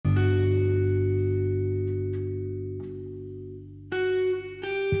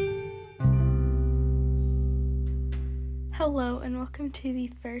Hello and welcome to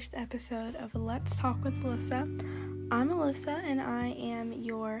the first episode of Let's Talk with Alyssa. I'm Alyssa and I am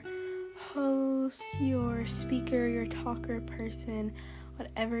your host, your speaker, your talker person,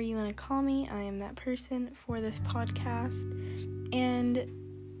 whatever you want to call me. I am that person for this podcast. And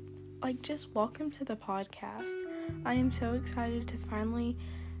just welcome to the podcast. I am so excited to finally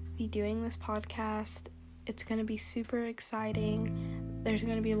be doing this podcast. It's going to be super exciting. There's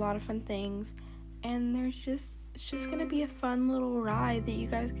going to be a lot of fun things. And it's just going to be a fun little ride that you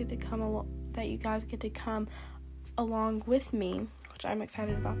guys get to come along with me, which I'm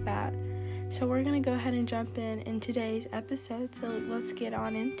excited about that. So we're going to go ahead and jump in today's episode. So let's get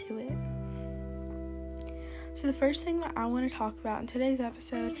on into it. So the first thing that I want to talk about in today's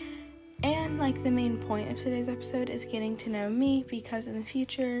episode, and the main point of today's episode, is getting to know me, because in the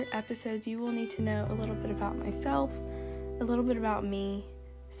future episodes you will need to know a little bit about myself, a little bit about me,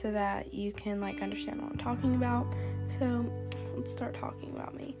 so that you can understand what I'm talking about. So let's start talking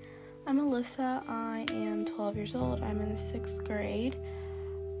about me. I'm Alyssa. I am 12 years old. I'm in the 6th grade.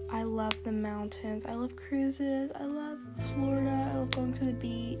 I love the mountains. I love cruises. I love Florida. I love going to the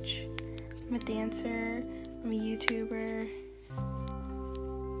beach. I'm a dancer. I'm a YouTuber.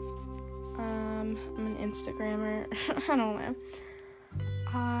 I'm an Instagrammer. I don't know.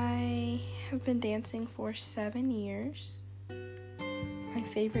 I have been dancing for 7 years. My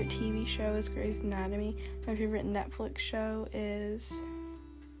favorite TV show is Grey's Anatomy. My favorite Netflix show is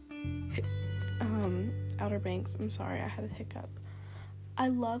Outer Banks. I'm sorry, I had a hiccup. I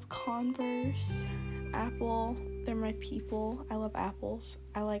love Converse, Apple. They're my people. I love apples.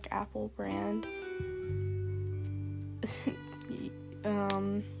 I like Apple brand.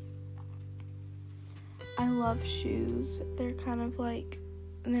 I love shoes. They're kind of and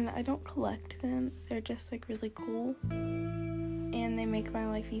then I don't collect them. They're just really cool. And they make my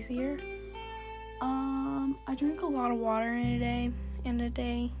life easier. I drink a lot of water in a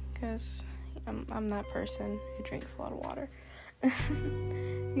day, because I'm that person who drinks a lot of water.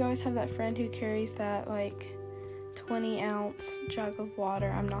 You always have that friend who carries that 20-ounce jug of water.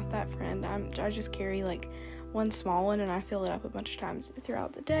 I'm not that friend. I just carry one small one, and I fill it up a bunch of times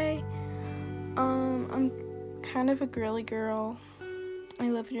throughout the day. I'm kind of a girly girl. I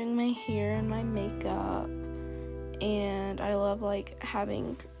love doing my hair and my makeup. And I love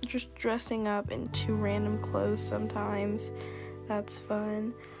just dressing up in too random clothes sometimes. That's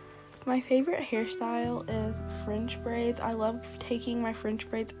fun. My favorite hairstyle is French braids. I love taking my French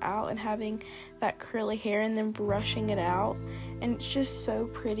braids out and having that curly hair and then brushing it out. And it's just so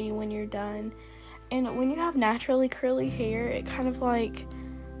pretty when you're done. And when you have naturally curly hair, it kind of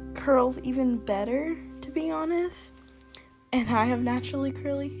curls even better, to be honest. And I have natural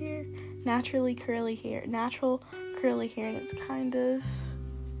curly hair, and it's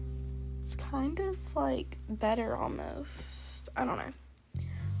kind of better almost. I don't know.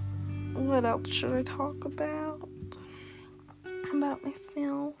 What else should I talk about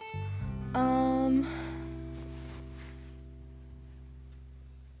myself? I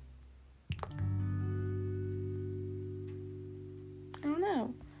don't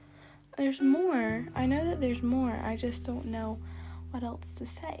know. There's more. I know that there's more. I just don't know what else to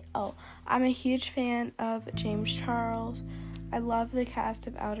say. Oh, I'm a huge fan of James Charles. I love the cast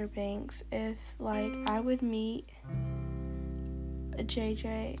of Outer Banks. If I would meet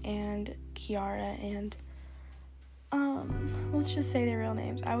JJ and Kiara and let's just say their real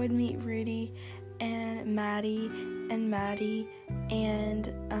names. I would meet Rudy and Maddie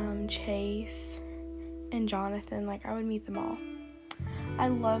and Chase and Jonathan. I would meet them all. I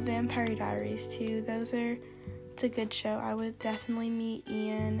love Vampire Diaries too. It's a good show. I would definitely meet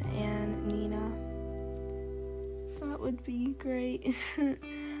Ian and Nina. That would be great.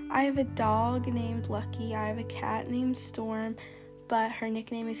 I have a dog named Lucky. I have a cat named Storm, but her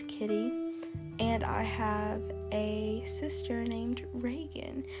nickname is Kitty. And I have a sister named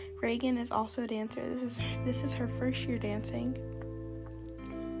Reagan. Reagan is also a dancer. This is her first year dancing.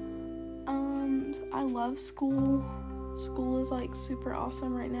 I love school. School is super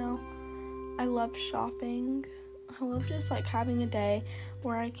awesome right now. I love shopping. I love just having a day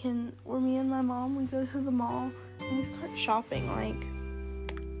where me and my mom, we go to the mall and we start shopping.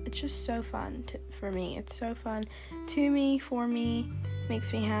 It's just so fun for me. It's so fun to me, for me,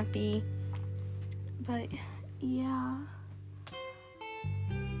 makes me happy. But yeah,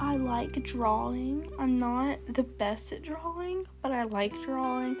 I like drawing. I'm not the best at drawing, but I like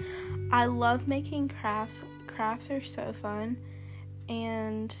drawing. I love making crafts. Crafts are so fun.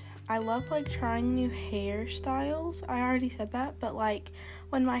 And I love trying new hairstyles. I already said that, but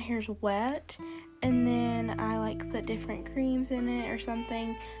when my hair's wet and then I put different creams in it or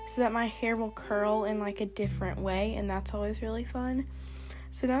something so that my hair will curl in a different way, and that's always really fun.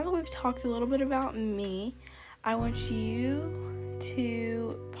 So now that we've talked a little bit about me, I want you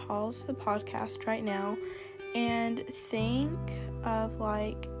to pause the podcast right now and think of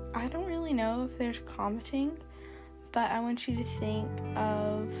I don't really know if there's commenting, but I want you to think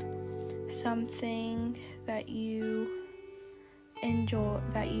of something that you enjoy,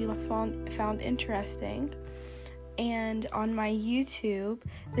 that you found interesting. And on my YouTube,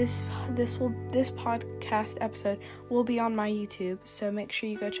 this podcast episode will be on my YouTube, so make sure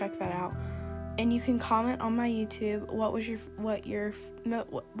you go check that out. And you can comment on my YouTube what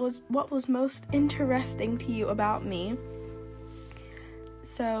was most interesting to you about me.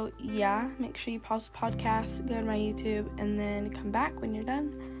 So yeah, make sure you pause the podcast, go to my YouTube, and then come back when you're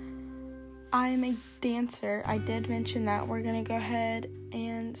done. I am a dancer. I did mention that. We're going to go ahead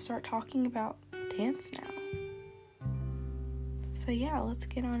and start talking about dance now. So yeah, let's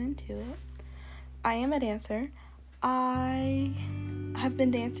get on into it. I am a dancer. I have been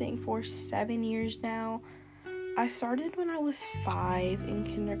dancing for 7 years now. I started when I was 5 in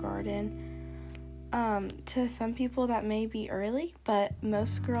kindergarten. To some people that may be early, but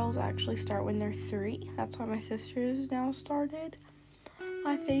most girls actually start when they're 3. That's why my sisters now started.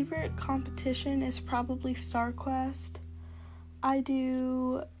 My favorite competition is probably StarQuest. I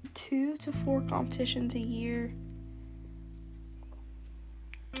do 2 to 4 competitions a year.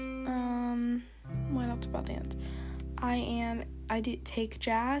 What else about dance? I do take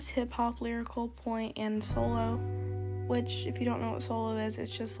jazz, hip hop, lyrical, point, and solo, which if you don't know what solo is,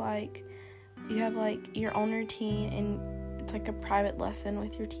 it's just you have your own routine and it's a private lesson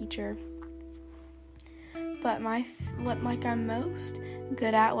with your teacher. But what I'm most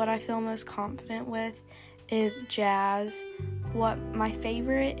good at, what I feel most confident with, is jazz. What my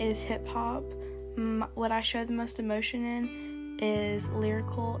favorite is hip hop. What I show the most emotion in is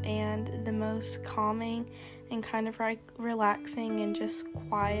lyrical, and the most calming and kind of relaxing and just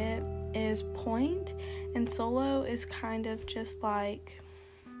quiet is point. And solo is kind of just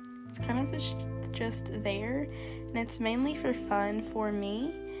it's kind of just there, and it's mainly for fun for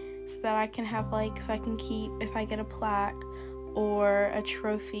me, so that I can have so I can keep, if I get a plaque or a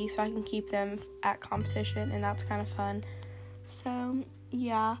trophy, so I can keep them at competition, and that's kind of fun. So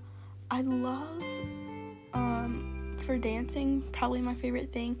yeah, I love for dancing, probably my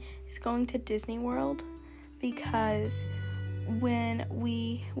favorite thing is going to Disney World, because when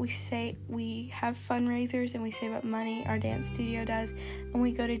we say we have fundraisers and we save up money, our dance studio does, and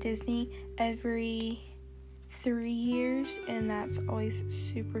we go to Disney every 3 years, and that's always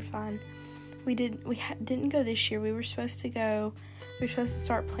super fun. We didn't go this year. We were supposed to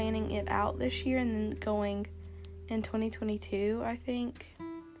start planning it out this year and then going in 2022, I think,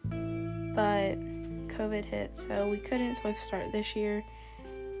 but COVID hit, so we couldn't, so we've started this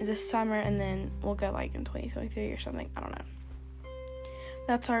summer, and then we'll go in 2023 or something. I don't know.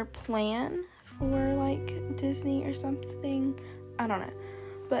 That's our plan for Disney or something. I don't know.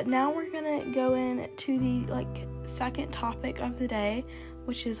 But now we're gonna go into the second topic of the day,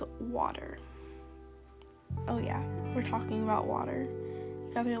 which is water. Oh yeah, we're talking about water.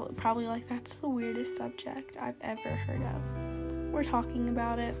 You guys are probably that's the weirdest subject I've ever heard of. We're talking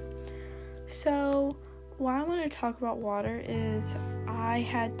about it. So why I want to talk about water is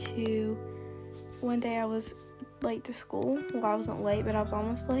one day I was late to school. Well, I wasn't late, but I was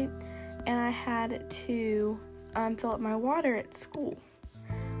almost late, and I had to fill up my water at school.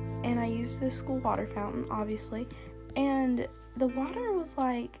 And I used the school water fountain, obviously, and the water was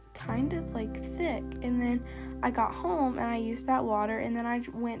kind of thick. And then I got home and I used that water, and then I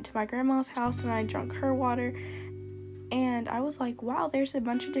went to my grandma's house and I drank her water, and I was wow, there's a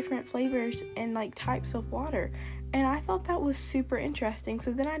bunch of different flavors and types of water. And I thought that was super interesting.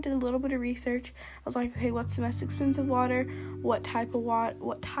 So then I did a little bit of research. I was okay, what's the most expensive water? What type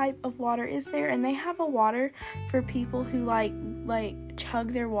of water is there? And they have a water for people who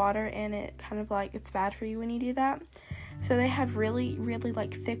chug their water, and it kind of it's bad for you when you do that. So they have really, really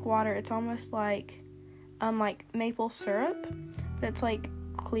thick water. It's almost like maple syrup, but it's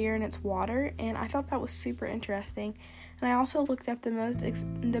clear and it's water. And I thought that was super interesting. And I also looked up the most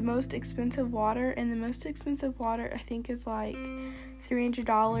expensive water, and the most expensive water I think is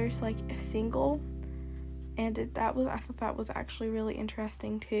 $300 a single. And I thought that was actually really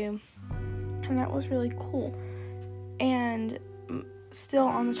interesting too, and that was really cool. And still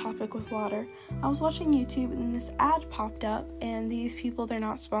on the topic with water, I was watching YouTube and this ad popped up, and these people, they're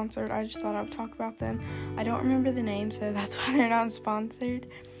not sponsored. I just thought I would talk about them. I don't remember the name, so that's why they're not sponsored.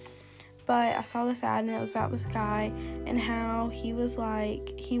 But I saw this ad, and it was about this guy and how he was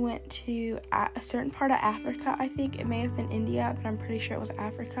like, he went to a certain part of Africa. I think it may have been India, but I'm pretty sure it was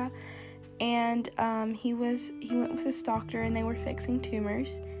Africa. And he went with his doctor, and they were fixing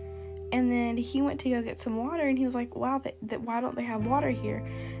tumors. And then he went to go get some water, and he was like, wow, why don't they have water here?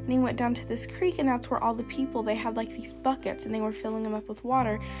 And he went down to this creek, and that's where all the people, they had like these buckets, and they were filling them up with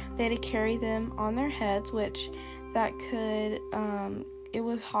water. They had to carry them on their heads, which that could, it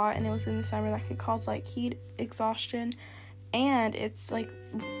was hot, and it was in the summer, that could cause like heat exhaustion. And it's like,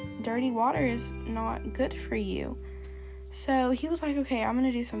 dirty water is not good for you. So he was like, okay, I'm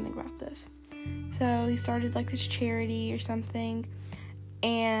gonna do something about this. So he started like this charity or something,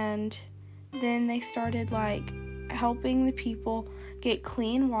 and then they started like helping the people get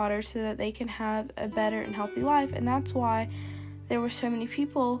clean water so that they can have a better and healthy life. And that's why there were so many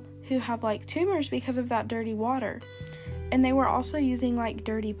people who have like tumors because of that dirty water. And they were also using like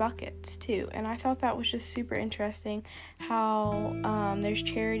dirty buckets too. And I thought that was just super interesting how there's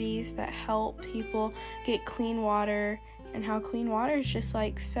charities that help people get clean water, and how clean water is just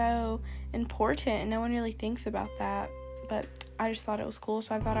like so important, and no one really thinks about that. But I just thought it was cool,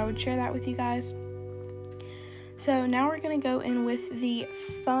 so I thought I would share that with you guys. So now we're going to go in with the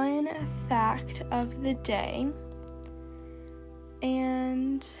fun fact of the day.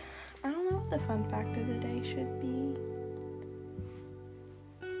 And I don't know what the fun fact of the day should be.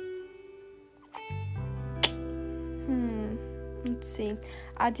 Let's see.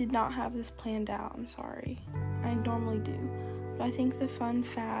 I did not have this planned out. I'm sorry. I normally do. But I think the fun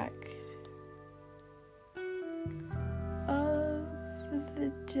fact of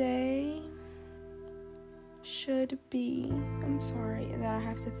the day should be, I'm sorry that I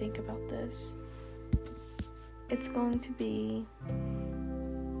have to think about this. It's going to be,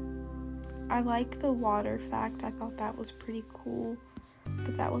 I like the water fact. I thought that was pretty cool,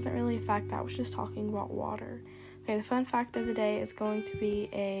 but that wasn't really a fact. That was just talking about water. Okay, the fun fact of the day is going to be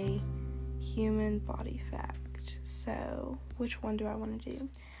a human body fact. So, which one do I want to do?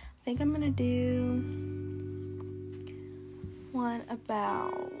 I think I'm going to do one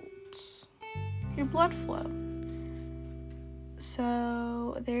about your blood flow.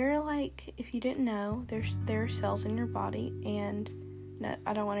 So, there are like, if you didn't know, there are cells in your body, and no,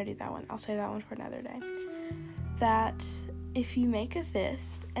 I don't want to do that one. I'll save that one for another day. That if you make a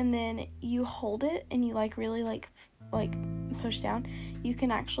fist and then you hold it and you like really like push down, you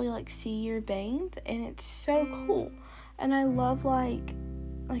can actually like see your veins, and it's so cool. And I love like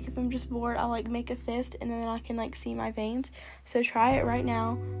if I'm just bored, I'll like make a fist, and then I can like see my veins. So try it right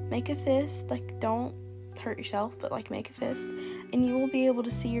now. Make a fist, like don't hurt yourself, but like make a fist, and you will be able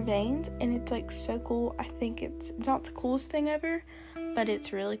to see your veins, and it's like so cool. I think it's not the coolest thing ever, but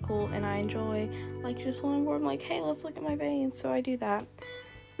it's really cool, and I enjoy like just when I'm bored, I'm like, hey, let's look at my veins. So I do that.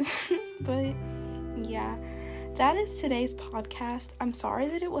 But yeah, that is today's podcast. I'm sorry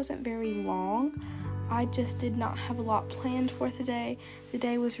that it wasn't very long. I just did not have a lot planned for today.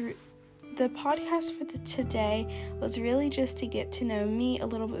 The podcast for today was really just to get to know me a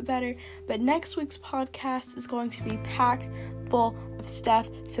little bit better. But next week's podcast is going to be packed full of stuff.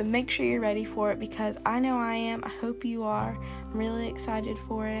 So make sure you're ready for it, because I know I am. I hope you are. I'm really excited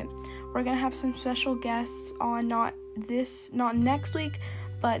for it. We're going to have some special guests on, not next week,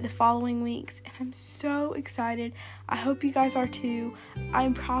 but the following weeks, and I'm so excited. I hope you guys are too. I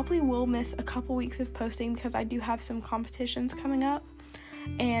probably will miss a couple weeks of posting because I do have some competitions coming up,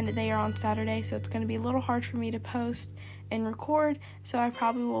 and they are on Saturday, so it's going to be a little hard for me to post and record. So I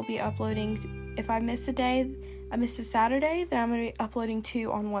probably will be uploading, if I miss a Saturday, then I'm going to be uploading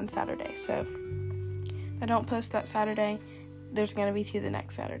 2 on one Saturday. So if I don't post that Saturday, there's going to be 2 the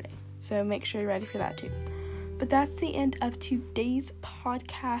next Saturday. So make sure you're ready for that too. But that's the end of today's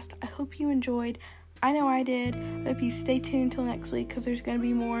podcast. I hope you enjoyed. I know I did. I hope you stay tuned till next week, because there's going to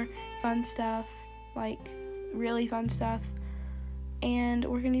be more fun stuff, like really fun stuff. And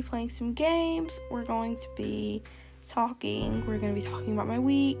we're going to be playing some games. We're going to be talking. We're going to be talking about my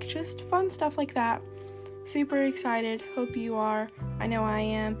week. Just fun stuff like that. Super excited. Hope you are. I know I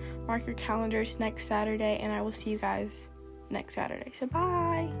am. Mark your calendars next Saturday, and I will see you guys next Saturday. So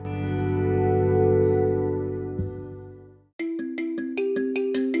bye.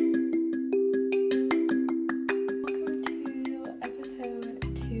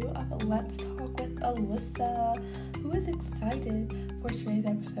 Let's Talk with Alyssa. Who is excited for today's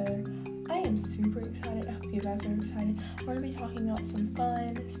episode? I am super excited. I hope you guys are excited. We're going to be talking about some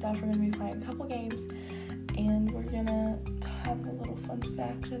fun stuff. We're going to be playing a couple games, and we're going to have a little fun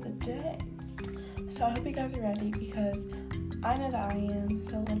fact of the day. So I hope you guys are ready, because I know that I am.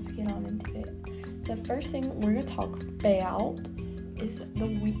 So let's get on into it. The first thing we're going to talk about is the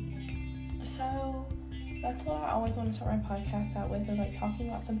week. that's what I always want to start my podcast out with, is like talking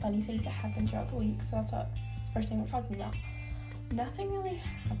about some funny things that happened throughout the week. So that's what the first thing we're talking about. Nothing really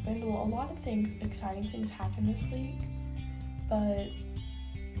happened. Well, a lot of exciting things happened this week, but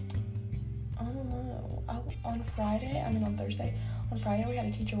I don't know. On Thursday, on Friday we had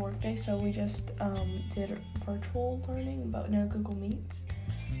a teacher work day, so we just did virtual learning, but no Google Meets.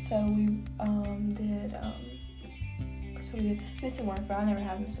 So we did missing work, but I never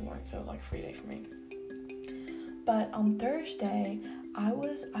had missing work, so it was like a free day for me. But on Thursday, I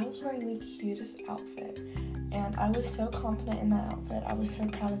was wearing the cutest outfit, and I was so confident in that outfit. I was so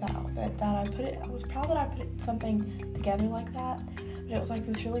proud of that outfit that I was proud that I put something together like that. But it was like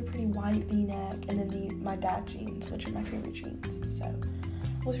this really pretty white V-neck, and then my dad jeans, which are my favorite jeans. So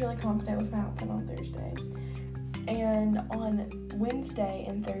I was really confident with my outfit on Thursday. And on Wednesday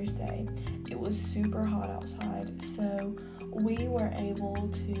and Thursday, it was super hot outside, so we were able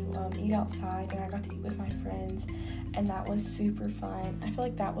to eat outside, and I got to eat with my friends, and that was super fun. I feel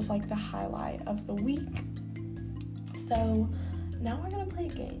like that was like the highlight of the week. So now we're gonna play a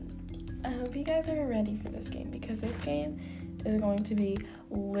game. I hope you guys are ready for this game, because this game is going to be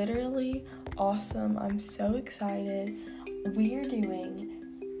literally awesome. I'm so excited. We're doing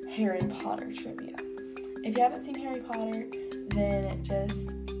Harry Potter trivia. If you haven't seen Harry Potter, then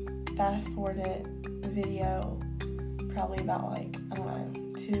just fast forward the video probably about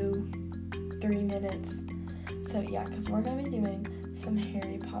 2-3 minutes. So yeah, because we're going to be doing some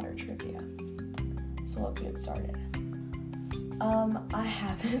Harry Potter trivia. So let's get started. I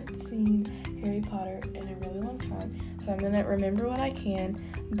haven't seen Harry Potter in a really long time, so I'm going to remember what I can,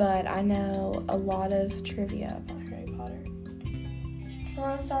 but I know a lot of trivia about Harry Potter. So we're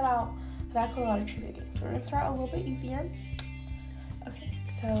going to start out with actually a lot of trivia games. So we're going to start a little bit easier. Okay,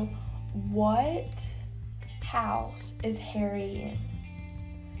 so what house is Harry in?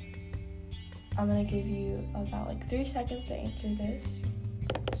 I'm going to give you about 3 seconds to answer this.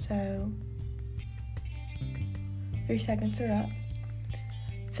 So 3 seconds are up.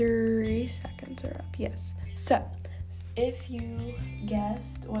 3 seconds are up, yes. So, if you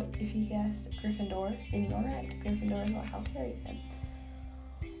guessed Gryffindor, then you're right. Gryffindor is what house Harry's in.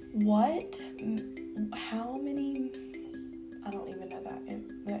 How many, I don't even know that. I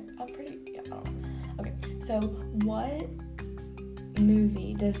don't know. Okay, so what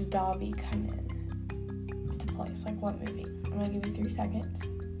movie does Dobby come in to place? Like, what movie? I'm going to give you 3 seconds.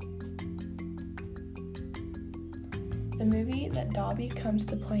 The movie that Dobby comes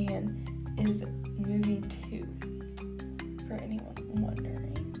to play in is movie 2, for anyone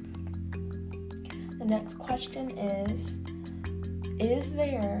wondering. The next question is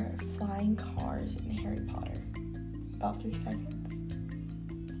there flying cars in Harry Potter? About 3 seconds.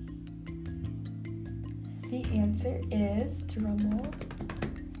 The answer is, drumroll,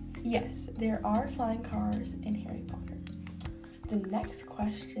 yes, there are flying cars in Harry Potter. The next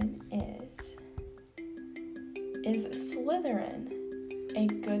question is Slytherin a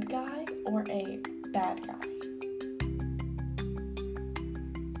good guy or a bad guy?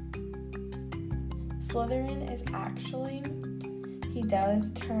 Slytherin is actually, he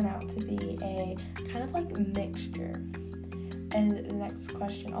does turn out to be a kind of like mixture. And the next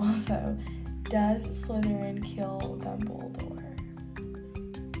question also, does Slytherin kill Dumbledore?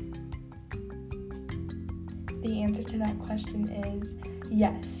 The answer to that question is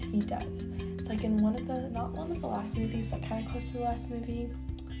yes, he does. It's like in not one of the last movies, but kind of close to the last movie.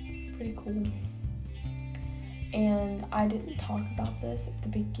 Pretty cool. And I didn't talk about this at the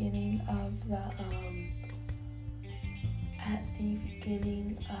beginning of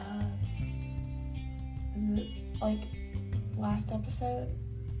last episode,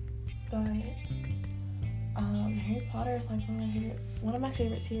 but Harry Potter is like one of my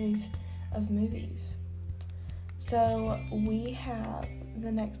favorite series of movies. So we have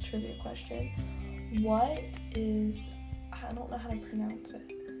the next trivia question. What is, I don't know how to pronounce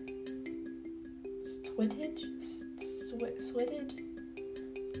it. Swittage?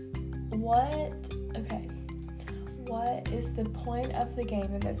 What is the point of the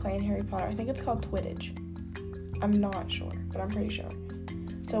game that they play in Harry Potter? I think it's called Twidditch. I'm not sure, but I'm pretty sure.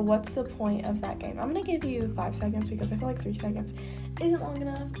 So what's the point of that game? I'm going to give you 5 seconds because I feel like 3 seconds isn't long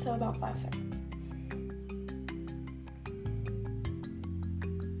enough, so about 5 seconds.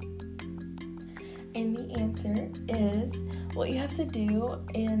 And the answer is, what you have to do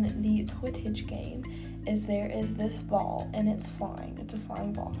in the Twidditch game is there is this ball, and it's flying. It's a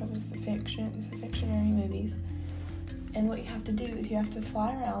flying ball because it's the fictionary movies. And what you have to do is you have to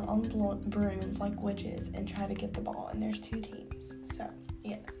fly around on brooms like witches and try to get the ball. And there's 2 teams. So,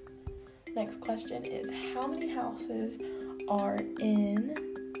 yes. Next question is, how many houses are in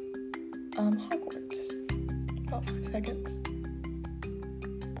Hogwarts? about 5 seconds.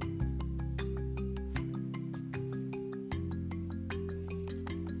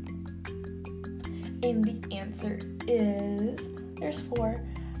 And the answer is, there's 4.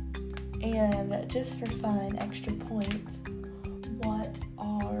 And just for fun, extra points, what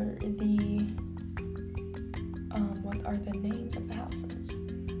are the names of the houses?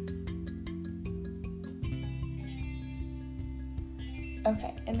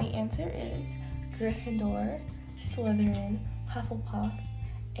 Okay, and the answer is Gryffindor, Slytherin, Hufflepuff,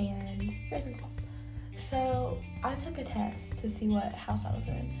 and Ravenclaw. So I took a test to see what house I was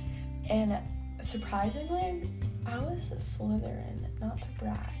in, and surprisingly, I was a Slytherin. Not to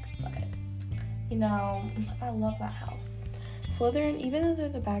brag, but I love that house. Slytherin, even though they're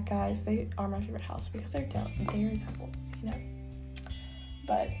the bad guys, they are my favorite house because they're devils,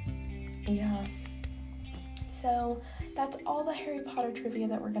 But yeah. So that's all the Harry Potter trivia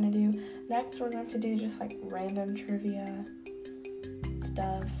that we're gonna do. Next, we're going to do just like random trivia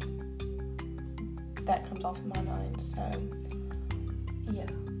stuff that comes off of my mind. So yeah.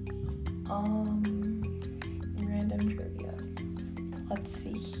 Random trivia. Let's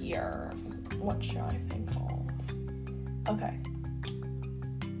see here. What should I think of? Okay.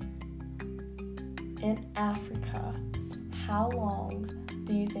 In Africa, how long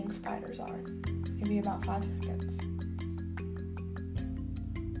do you think spiders are? Maybe about 5 seconds.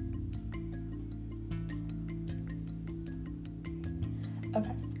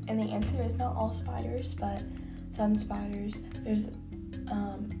 Okay, and the answer is not all spiders, but some spiders. There's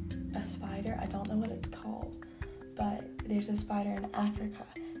a spider, I don't know what it's called, but there's a spider in Africa,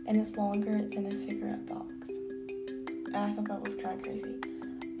 and it's longer than a cigarette box. And I thought that was kind of crazy,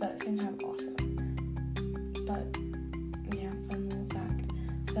 but at the same time awesome. But yeah, fun little fact.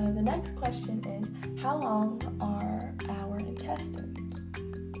 So the next question is, how long are our intestines?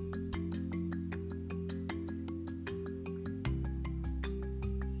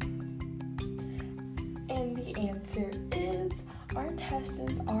 And the answer is, our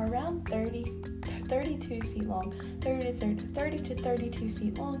intestines are around 32 feet long. 30 to 32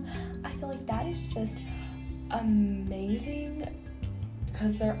 feet long. I feel like that is just amazing,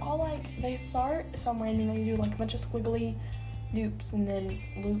 because they're all like, they start somewhere and then they do like a bunch of squiggly loops and then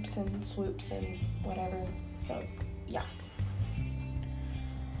loops and swoops and whatever. So yeah.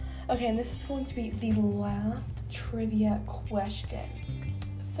 Okay, and this is going to be the last trivia question.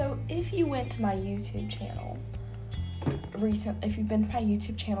 So if you went to my YouTube channel if you've been to my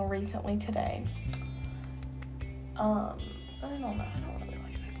YouTube channel recently today, I don't know, I don't really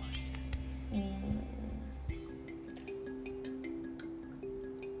like that question.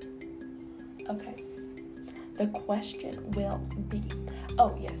 Okay, the question will be,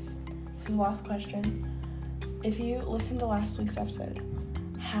 oh yes, this is the last question. If you listened to last week's episode,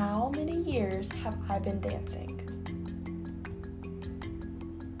 how many years have I been dancing?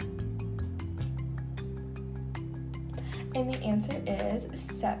 And the answer is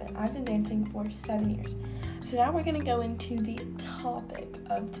 7. I've been dancing for 7 years. So now we're going to go into the topic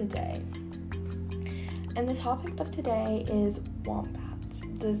of today. And the topic of today is wombats.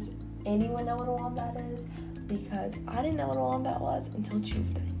 Does anyone know what a wombat is? Because I didn't know what a wombat was until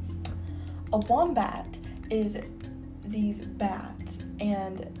Tuesday. A wombat is these bats.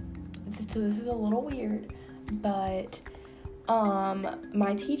 And so this is a little weird, but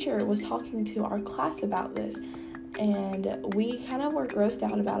my teacher was talking to our class about this. And we kind of were grossed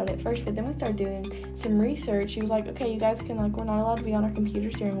out about it at first, but then we started doing some research. She was like, okay, you guys can, we're not allowed to be on our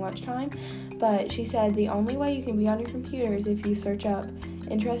computers during lunchtime, but she said the only way you can be on your computer is if you search up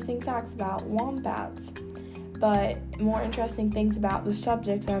interesting facts about wombats, but more interesting things about the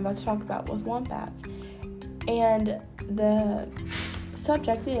subject that I'm about to talk about with wombats. And the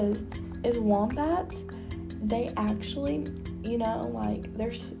subject is wombats, they actually,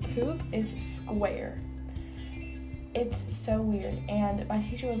 their poop is square. It's so weird. And my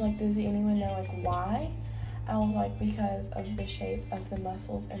teacher was like, does anyone know why? I was like, because of the shape of the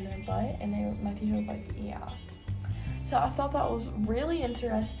muscles in their butt. And my teacher was like, yeah. So I thought that was really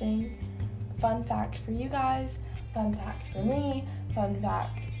interesting. Fun fact for you guys, fun fact for me, fun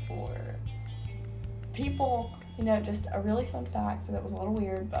fact for people, just a really fun fact that was a little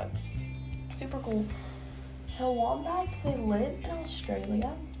weird, but super cool. So wombats, they live in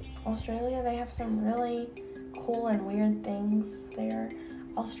Australia. They have some really cool and weird things there.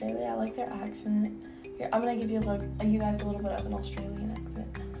 Australia, I like their accent. Here, I'm gonna give you you guys a little bit of an Australian accent.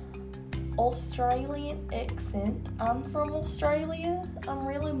 Australian accent. I'm from Australia. I'm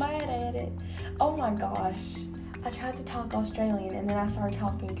really bad at it. Oh my gosh. I tried to talk Australian and then I started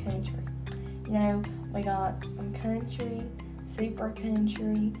talking country. We got country, super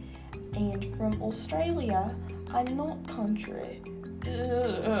country, and from Australia, I'm not country.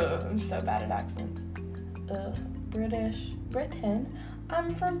 I'm so bad at accents. Britain.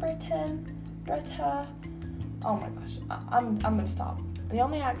 I'm from Britain. Brita. Oh my gosh, I'm gonna stop. The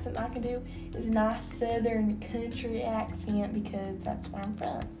only accent I can do is a nice southern country accent because that's where I'm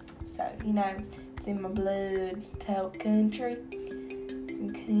from. So, it's in my blood to talk country.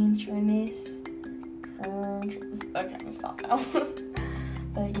 Some countryness. Okay, I'm gonna stop now.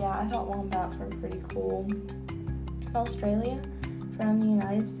 But yeah, I thought wombats were pretty cool. Australia, from the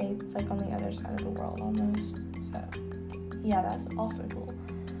United States, it's like on the other side of the world almost. So, yeah, that's also cool.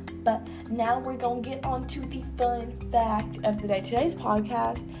 But now we're going to get on to the fun fact of the day. Today's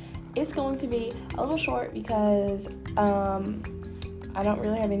podcast is going to be a little short because I don't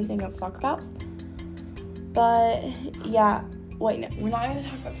really have anything else to talk about. But, yeah, wait, no, we're not going to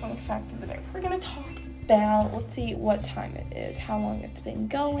talk about the fun fact of the day. We're going to talk about, let's see what time it is, how long it's been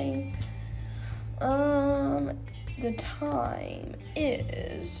going. The time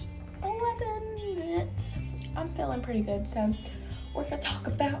is 11 minutes. I'm feeling pretty good, so we're going to talk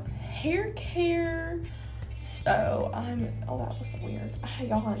about hair care. So, that was weird. I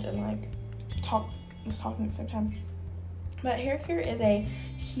yawned and, was talking at the same time. But hair care is a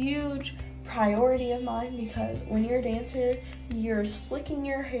huge priority of mine because when you're a dancer, you're slicking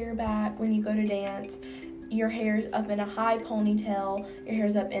your hair back when you go to dance. Your hair's up in a high ponytail. Your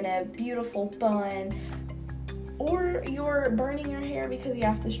hair's up in a beautiful bun. Or you're burning your hair because you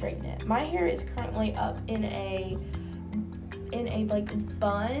have to straighten it. My hair is currently up in a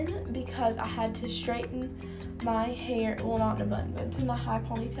bun because I had to straighten my hair. Well, not in a bun, but it's in the high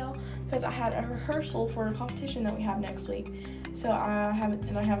ponytail because I had a rehearsal for a competition that we have next week. So I haven't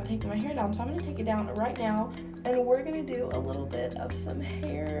taken my hair down. So I'm gonna take it down right now, and we're gonna do a little bit of some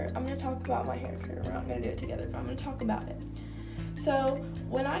hair. I'm gonna talk about my hair care. We're not gonna do it together, but I'm gonna talk about it. So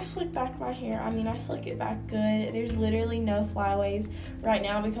when I slick back my hair, I slick it back good. There's literally no flyaways right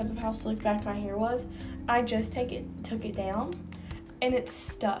now because of how slick back my hair was. I just took it down, and it's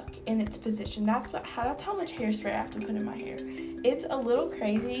stuck in its position. That's how much hairspray I have to put in my hair. It's a little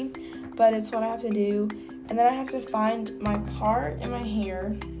crazy, but it's what I have to do. And then I have to find my part in my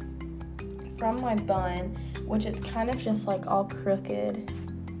hair from my bun, which it's kind of just all crooked.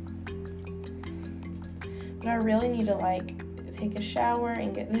 But I really need to take a shower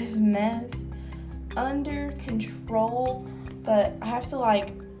and get this mess under control. But I have to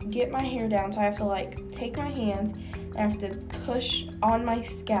get my hair down, so I have to take my hands and I have to push on my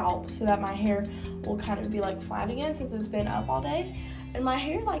scalp so that my hair will kind of be flat again since it's been up all day. And my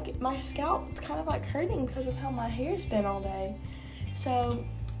hair, my scalp, it's kind of hurting because of how my hair's been all day. So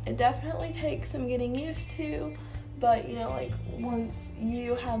it definitely takes some getting used to. But, once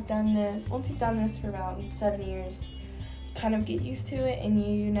you've done this for about 7 years, you kind of get used to it, and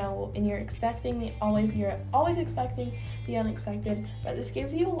and you're always expecting the unexpected. But this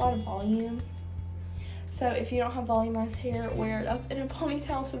gives you a lot of volume. So if you don't have volumized hair, wear it up in a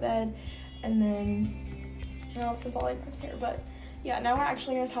ponytail to bed, and then you'll have some volumized hair. But yeah, now we're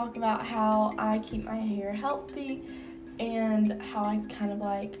actually going to talk about how I keep my hair healthy and how I kind of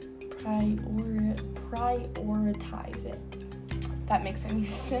prioritize it. That makes any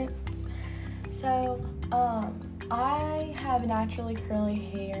sense. So, I have naturally curly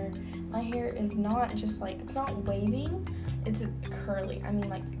hair. My hair is not just it's not waving, it's curly.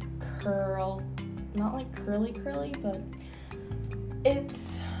 Curl, not curly, but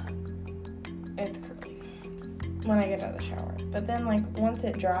it's curly when I get out of the shower. But then once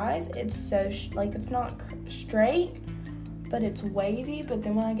it dries, it's so it's not straight, but it's wavy. But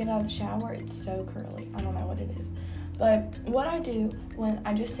then when I get out of the shower, it's so curly. I don't know what it is. But what I do when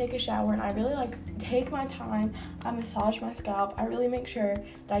I just take a shower, and I really take my time, I massage my scalp, I really make sure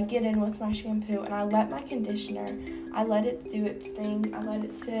that I get in with my shampoo, and I let my conditioner, I let it do its thing. I let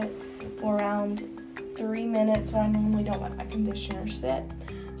it sit for around 3 minutes, so I normally don't let my conditioner sit,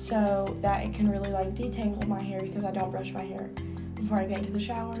 so that it can really detangle my hair because I don't brush my hair before I get into the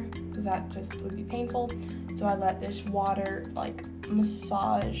shower because that just would be painful. So I let this water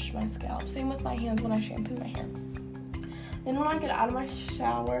massage my scalp. Same with my hands when I shampoo my hair. Then when I get out of my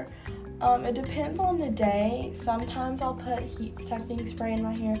shower, it depends on the day. Sometimes I'll put heat protecting spray in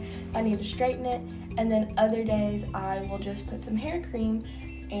my hair if I need to straighten it, and then other days I will just put some hair cream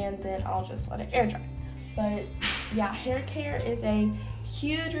and then I'll just let it air dry. But yeah, hair care is a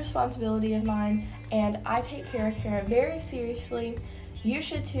huge responsibility of mine, and I take hair care very seriously. You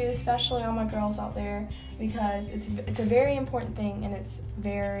should too, especially all my girls out there, because it's a very important thing, and it's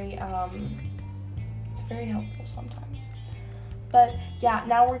very helpful sometimes. But yeah,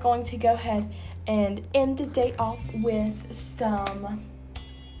 now we're going to go ahead and end the day off with some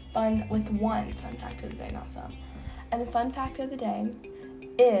one fun fact of the day, not some. And the fun fact of the day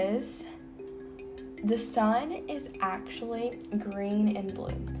is the sun is actually green and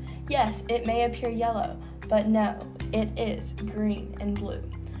blue. Yes, it may appear yellow, but no, it is green and blue.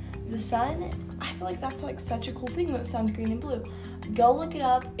 The sun, I feel like that's like such a cool thing that the sun's green and blue. Go look it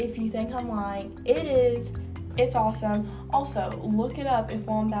up if you think I'm lying. It is. It's awesome. Also, look it up if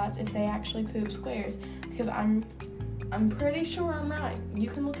wombats, if they actually poop squares, because I'm pretty sure I'm right. You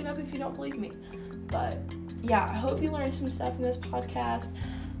can look it up if you don't believe me. But yeah, I hope you learned some stuff in this podcast.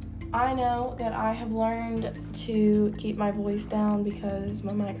 I know that I have learned to keep my voice down because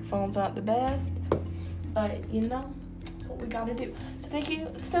my microphone's not the best, but you know, that's what we gotta do. So thank you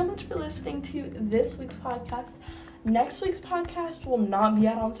so much for listening to this week's podcast. Next week's podcast will not be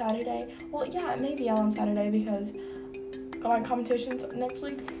out on Saturday. Well, yeah, it may be out on Saturday because my competition's next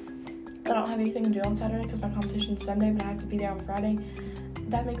week. I don't have anything to do on Saturday because my competition's Sunday, but I have to be there on Friday.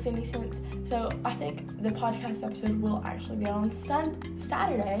 That makes any sense. So I think the podcast episode will actually be on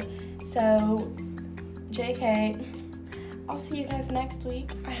Saturday. So JK, I'll see you guys next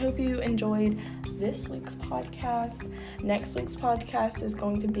week. I hope you enjoyed this week's podcast. Next week's podcast is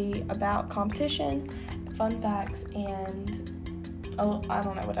going to be about competition, fun facts, and I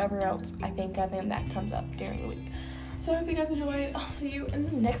don't know, whatever else I think of and that comes up during the week. So I hope you guys enjoyed. I'll see you in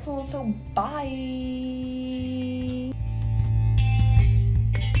the next one. So bye.